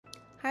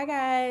Hi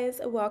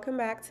guys, welcome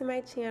back to my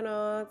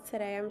channel.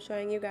 Today I'm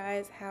showing you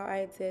guys how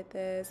I did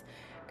this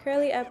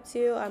curly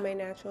updo on my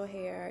natural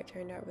hair. It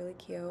turned out really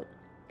cute.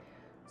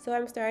 So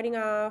I'm starting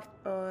off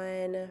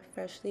on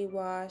freshly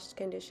washed,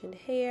 conditioned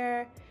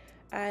hair.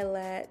 I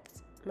let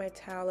my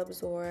towel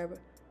absorb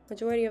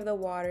majority of the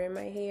water in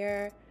my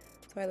hair.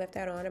 So I left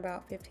that on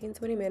about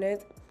 15-20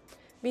 minutes.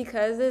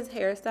 Because this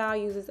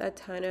hairstyle uses a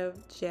ton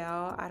of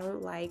gel, I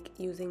don't like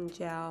using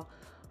gel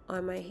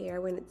on my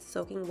hair when it's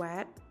soaking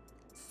wet.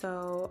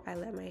 So I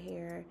let my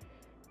hair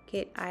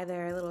get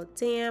either a little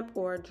damp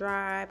or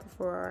dry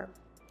before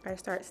I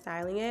start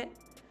styling it.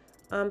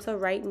 So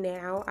right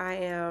now I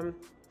am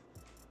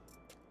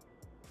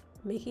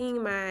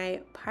making my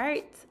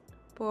parts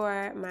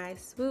for my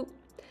swoop.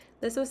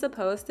 This was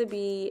supposed to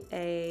be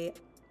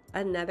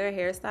another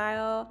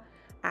hairstyle.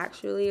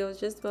 Actually, it was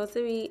just supposed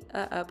to be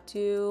a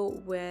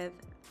updo with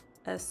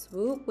a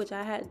swoop, which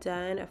I had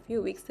done a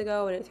few weeks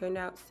ago and it turned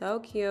out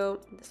so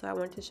cute. So I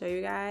wanted to show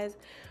you guys.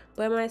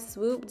 But my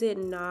swoop did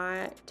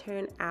not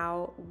turn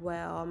out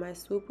well. My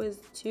swoop was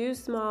too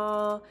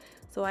small,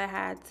 so I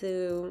had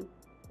to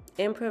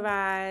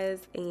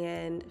improvise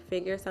and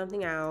figure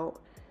something out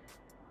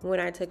when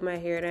I took my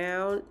hair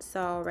down.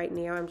 So right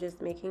now I'm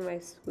just making my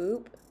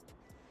swoop.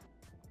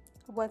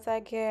 Once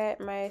I get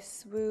my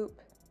swoop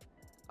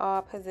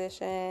all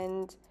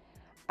positioned,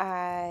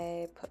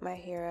 I put my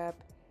hair up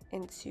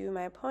into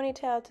my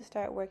ponytail to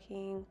start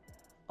working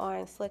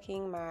on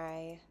slicking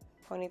my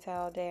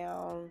ponytail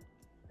down.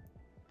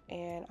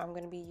 And I'm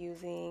going to be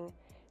using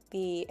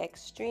the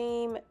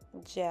Xtreme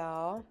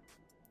gel.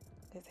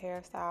 This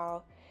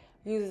hairstyle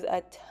uses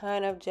a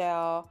ton of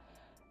gel.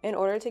 In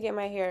order to get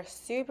my hair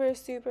super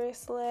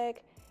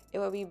slick, it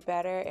would be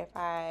better if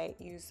I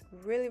use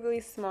really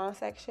small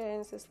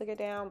sections to slick it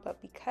down, but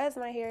because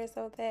my hair is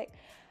so thick,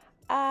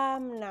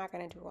 I'm not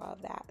going to do all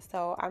of that.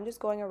 So I'm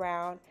just going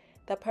around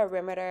the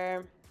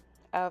perimeter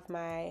of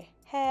my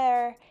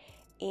hair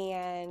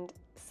and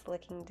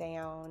slicking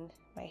down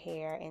my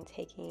hair and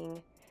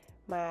taking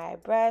my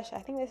brush. I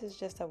think this is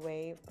just a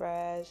wave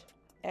brush.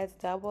 It's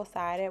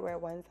double-sided where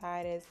one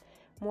side is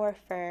more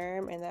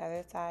firm and the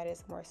other side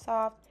is more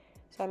soft.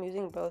 So I'm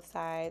using both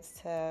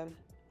sides to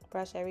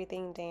brush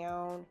everything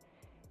down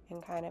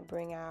and kind of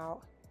bring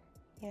out,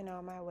 you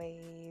know, my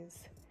waves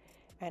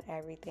and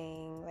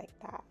everything like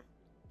that.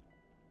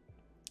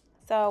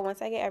 So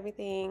once I get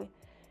everything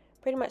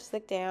pretty much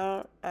slicked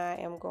down, I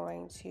am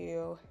going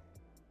to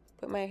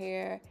put my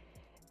hair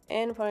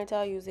in a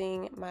ponytail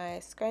using my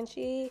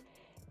scrunchie.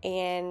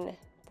 And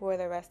for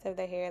the rest of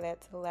the hair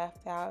that's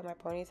left out in my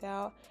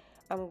ponytail,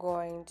 I'm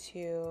going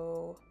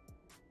to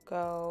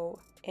go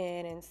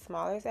in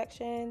smaller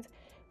sections,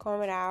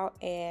 comb it out,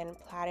 and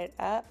plait it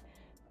up.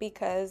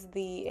 Because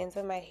the ends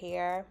of my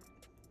hair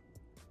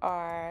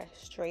are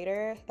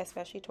straighter,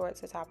 especially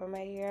towards the top of my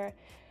hair,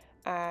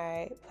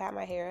 I plait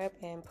my hair up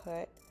and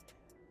put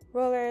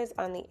rollers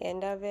on the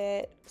end of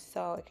it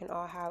so it can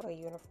all have a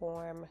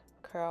uniform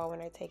curl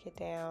when I take it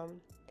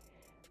down.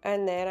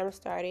 And then I'm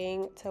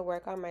starting to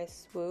work on my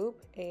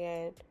swoop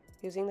and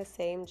using the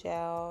same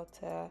gel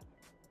to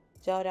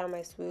gel down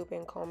my swoop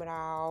and comb it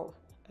out.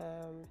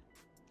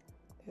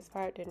 This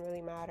part didn't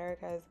really matter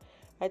because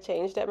I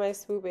changed up my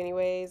swoop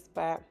anyways,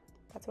 but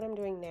that's what I'm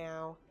doing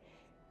now,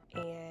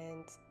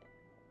 and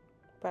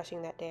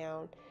brushing that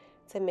down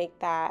to make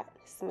that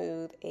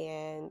smooth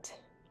and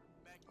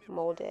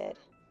molded.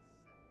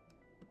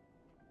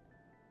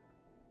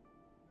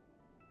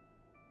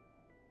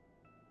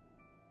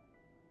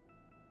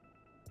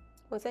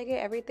 Once I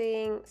get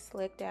everything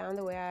slicked down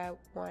the way I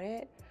want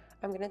it,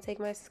 I'm going to take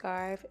my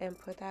scarf and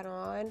put that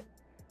on.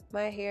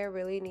 My hair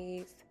really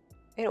needs,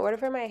 in order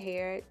for my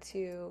hair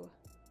to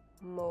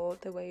mold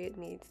the way it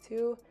needs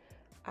to,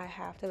 I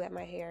have to let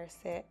my hair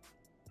sit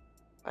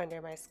under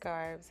my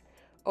scarves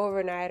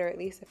overnight or at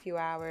least a few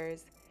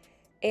hours.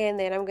 And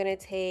then I'm going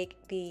to take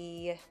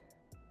the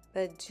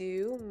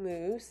Doux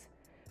Mousse,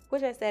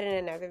 which I said in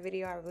another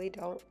video I really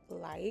don't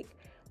like,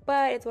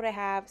 but it's what I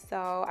have.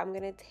 So I'm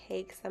gonna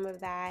take some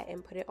of that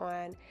and put it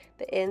on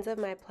the ends of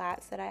my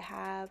plaits that I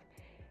have,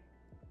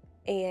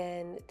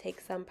 and take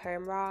some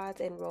perm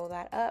rods and roll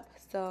that up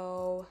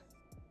so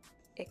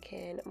it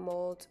can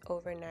mold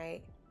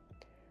overnight.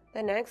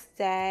 The next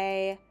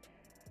day,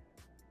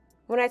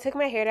 when I took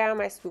my hair down,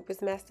 my swoop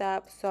was messed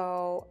up,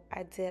 so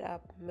I did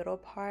a middle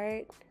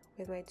part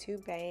with my two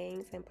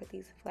bangs and put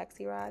these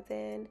flexi rods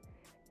in.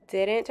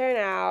 Didn't turn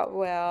out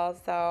well,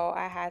 so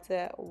I had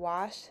to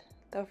wash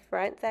the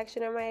front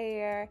section of my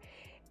hair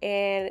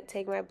and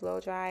take my blow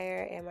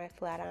dryer and my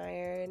flat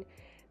iron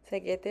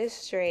to get this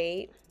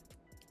straight.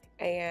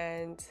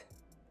 And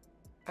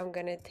I'm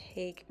gonna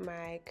take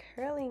my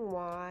curling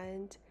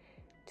wand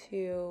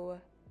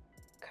to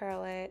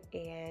curl it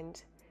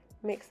and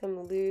make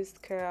some loose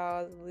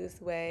curls,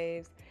 loose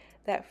waves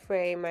that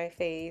frame my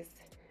face,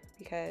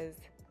 because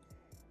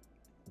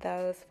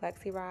those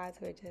flexi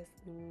rods were just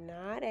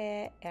not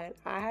it, and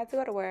I had to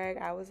go to work.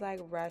 I was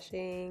like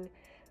rushing.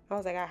 I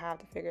was like, I have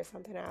to figure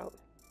something out.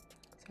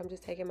 So I'm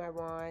just taking my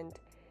wand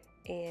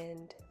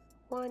and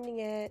wanding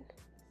it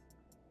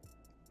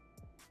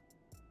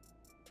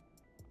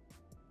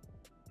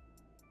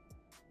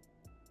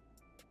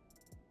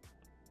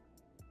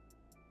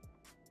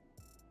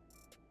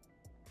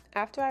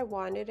after I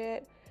wanded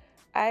it,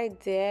 I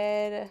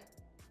did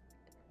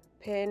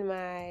pin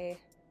the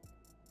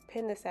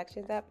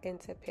sections up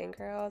into pin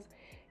curls.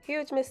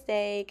 Huge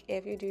mistake.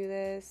 If you do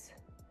this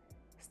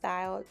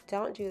style,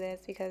 don't do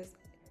this because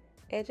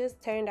it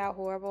just turned out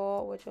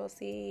horrible, which you'll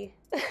see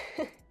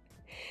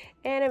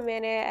in a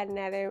minute.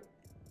 Another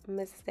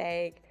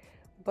mistake,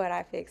 but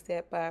I fixed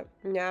it. But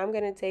now I'm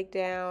gonna take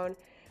down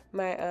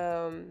my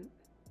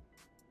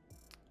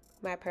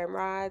my perm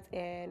rods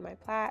and my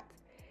plaits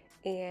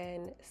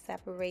and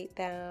separate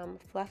them,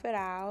 fluff it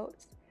out,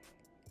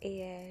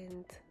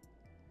 and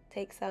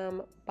take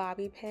some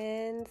bobby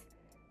pins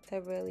to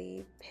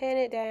really pin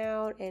it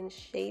down and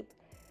shape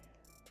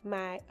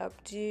my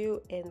updo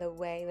in the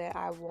way that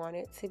I want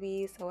it to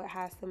be, so it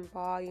has some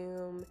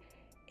volume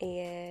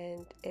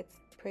and it's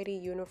pretty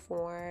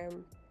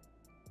uniform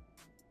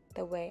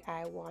the way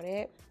I want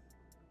it.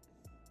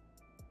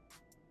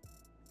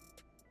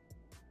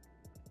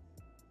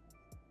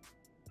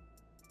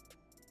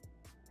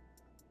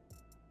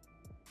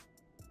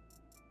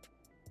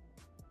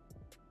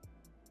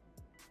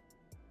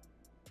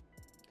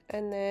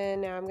 And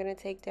then now I'm gonna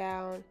take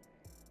down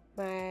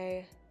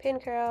my pin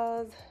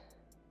curls.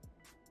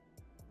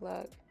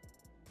 Look,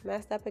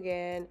 messed up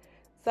again.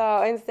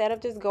 So instead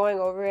of just going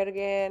over it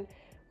again,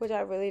 which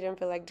I really didn't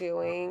feel like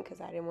doing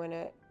because I didn't want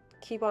to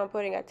keep on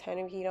putting a ton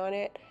of heat on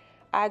it,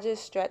 I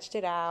just stretched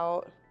it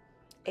out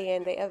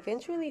and they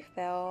eventually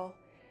fell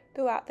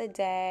throughout the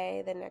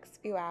day, the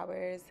next few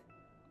hours.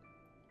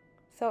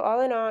 So all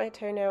in all, it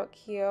turned out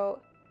cute.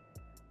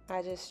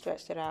 I just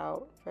stretched it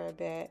out for a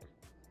bit.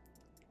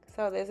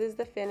 So this is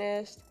the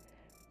finished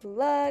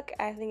look.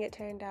 I think it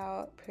turned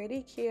out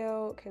pretty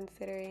cute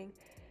considering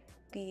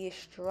the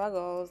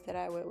struggles that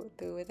I went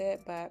through with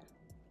it, but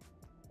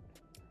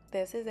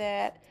this is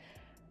it.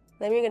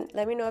 Let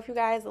me know if you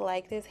guys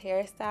like this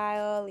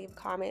hairstyle. Leave a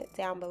comment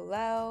down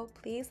below.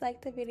 Please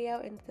like the video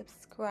and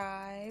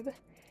subscribe,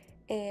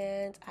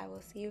 and I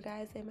will see you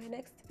guys in my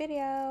next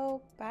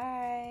video.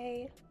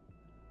 Bye.